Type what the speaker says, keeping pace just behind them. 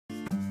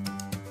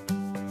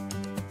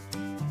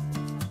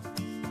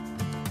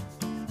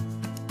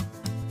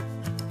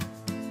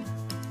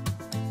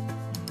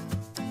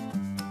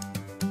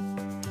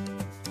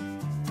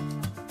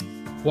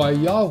Why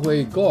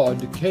Yahweh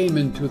God came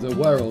into the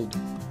world.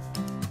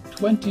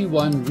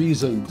 21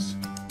 reasons.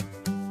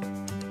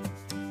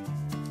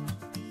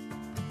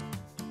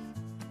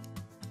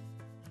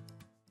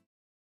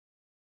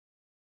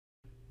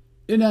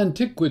 In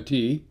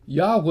antiquity,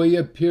 Yahweh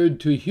appeared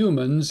to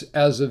humans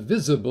as a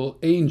visible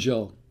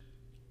angel.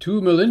 2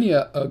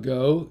 millennia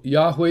ago,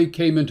 Yahweh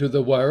came into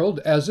the world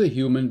as a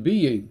human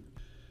being.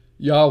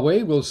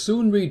 Yahweh will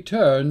soon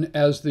return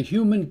as the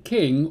human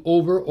king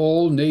over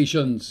all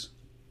nations.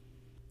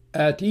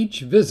 At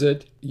each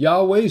visit,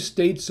 Yahweh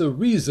states a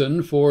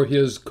reason for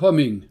his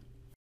coming.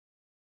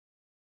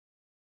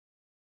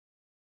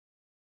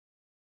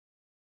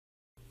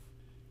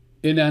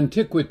 In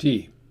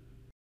antiquity.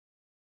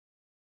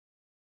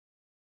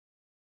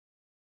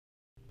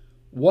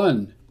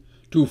 1.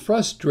 To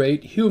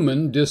frustrate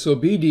human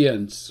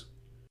disobedience.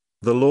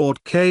 The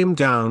Lord came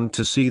down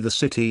to see the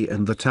city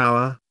and the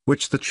tower,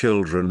 which the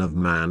children of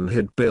man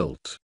had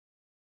built.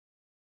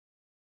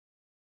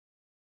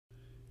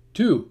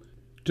 2.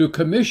 To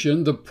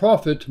commission the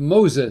prophet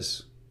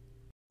Moses.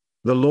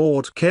 The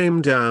Lord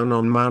came down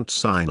on Mount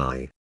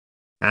Sinai.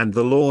 And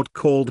the Lord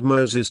called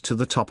Moses to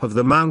the top of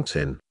the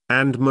mountain,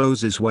 and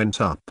Moses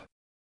went up.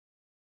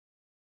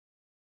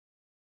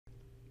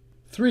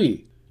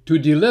 3. To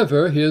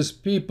deliver his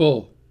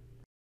people.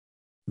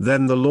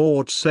 Then the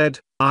Lord said,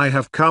 I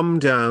have come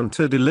down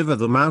to deliver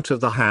them out of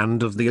the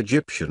hand of the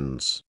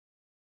Egyptians.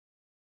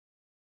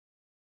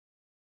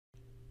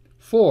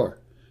 4.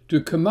 To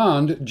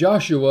command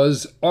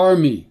Joshua's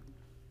army.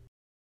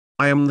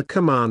 I am the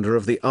commander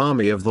of the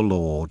army of the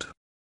Lord.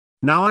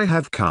 Now I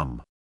have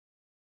come.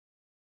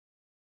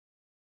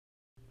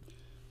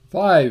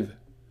 5.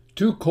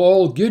 To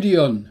call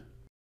Gideon.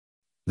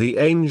 The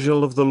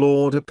angel of the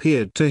Lord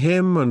appeared to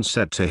him and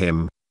said to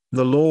him,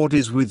 The Lord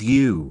is with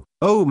you,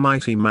 O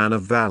mighty man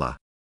of valor.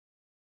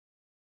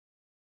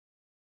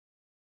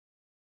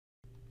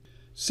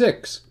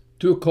 6.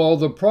 To call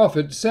the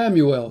prophet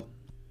Samuel.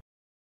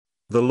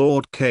 The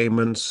Lord came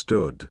and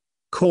stood,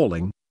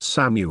 calling,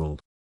 Samuel,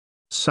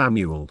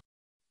 Samuel.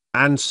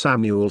 And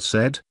Samuel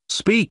said,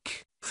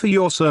 Speak, for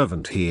your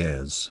servant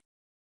hears.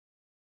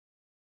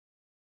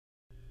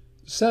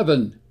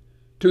 7.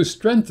 To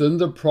strengthen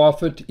the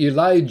prophet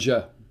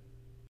Elijah.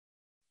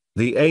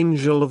 The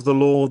angel of the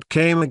Lord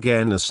came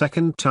again a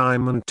second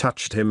time and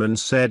touched him and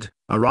said,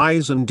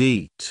 Arise and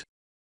eat.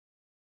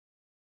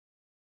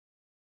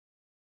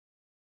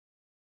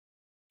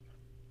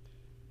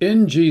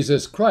 In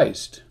Jesus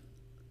Christ.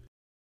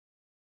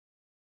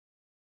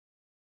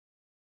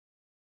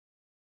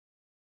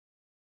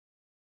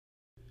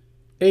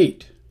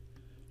 8.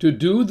 To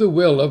do the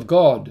will of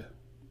God.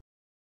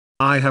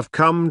 I have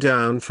come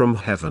down from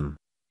heaven,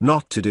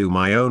 not to do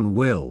my own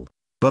will,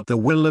 but the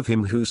will of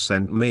him who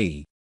sent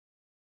me.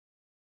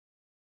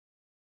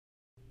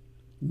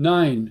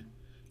 9.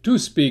 To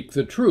speak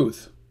the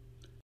truth.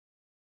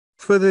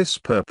 For this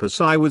purpose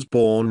I was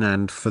born,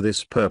 and for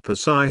this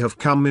purpose I have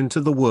come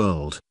into the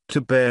world, to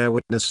bear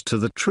witness to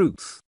the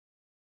truth.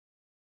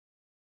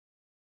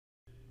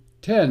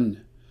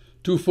 10.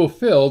 To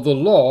fulfill the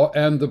law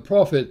and the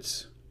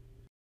prophets.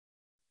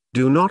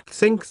 Do not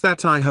think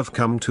that I have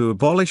come to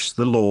abolish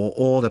the law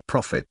or the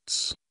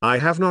prophets. I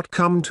have not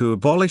come to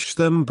abolish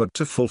them but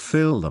to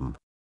fulfill them.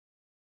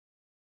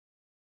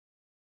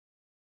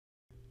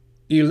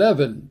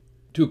 11.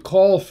 To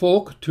call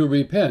folk to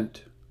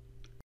repent.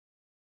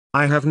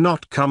 I have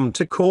not come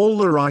to call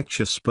the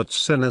righteous but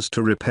sinners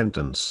to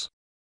repentance.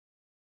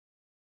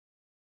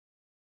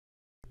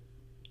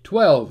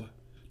 12.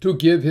 To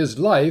give his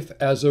life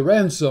as a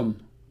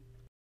ransom.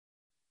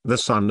 The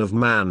Son of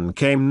Man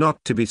came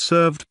not to be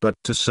served but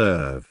to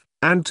serve,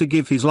 and to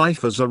give his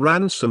life as a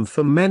ransom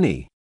for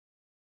many.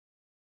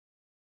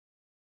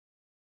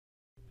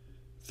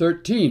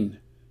 13.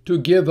 To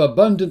give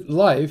abundant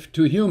life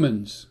to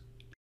humans.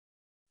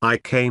 I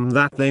came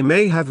that they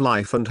may have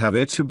life and have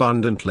it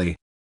abundantly.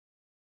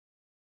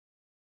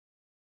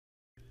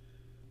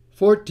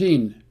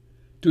 14.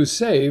 To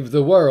save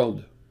the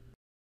world.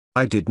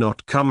 I did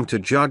not come to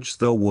judge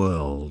the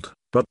world,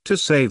 but to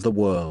save the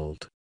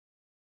world.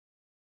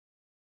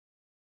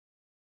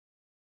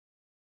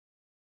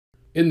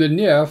 In the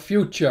near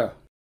future.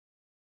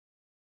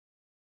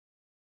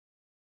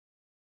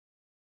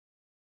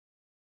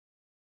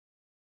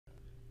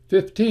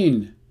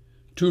 15.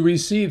 To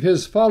receive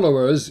his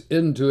followers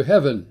into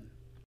heaven.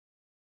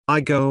 I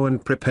go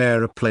and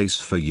prepare a place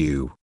for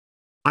you.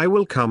 I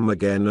will come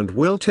again and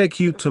will take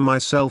you to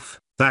myself,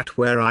 that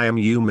where I am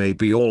you may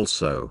be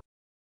also.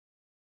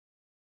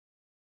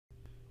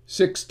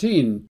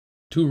 16.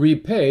 To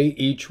repay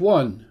each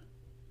one.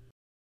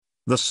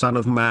 The Son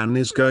of Man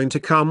is going to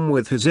come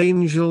with his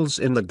angels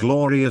in the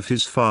glory of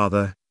his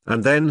Father,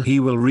 and then he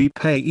will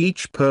repay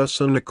each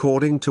person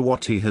according to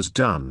what he has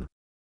done.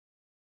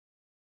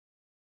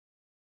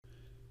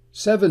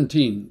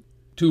 17.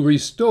 To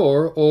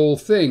restore all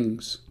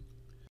things.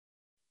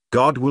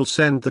 God will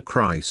send the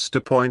Christ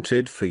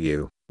appointed for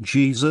you,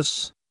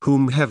 Jesus,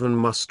 whom heaven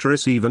must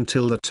receive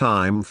until the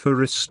time for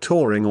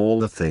restoring all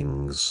the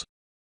things.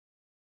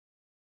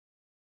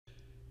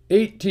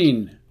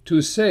 18.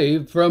 To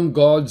save from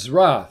God's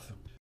wrath.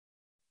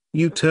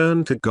 You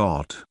turn to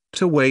God,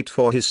 to wait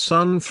for his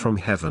Son from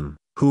heaven,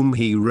 whom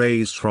he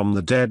raised from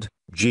the dead,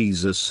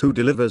 Jesus, who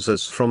delivers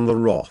us from the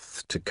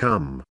wrath to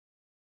come.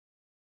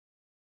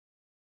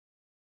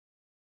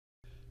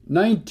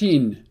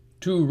 19.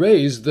 To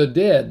raise the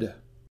dead.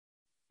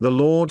 The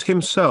Lord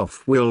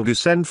himself will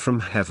descend from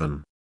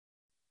heaven,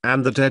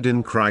 and the dead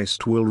in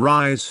Christ will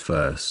rise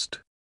first.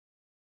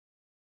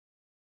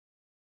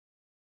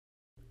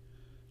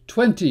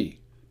 20.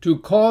 To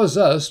cause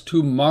us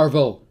to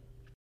marvel.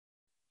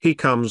 He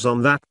comes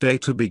on that day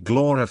to be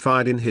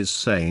glorified in his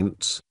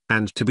saints,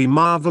 and to be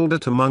marveled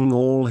at among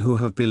all who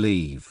have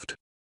believed.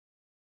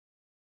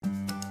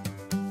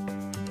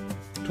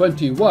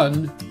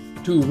 21.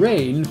 To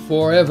reign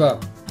forever.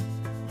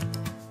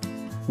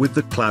 With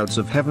the clouds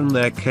of heaven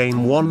there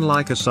came one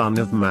like a son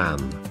of man.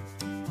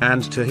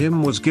 And to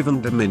him was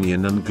given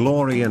dominion and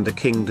glory and a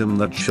kingdom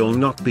that shall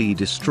not be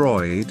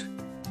destroyed,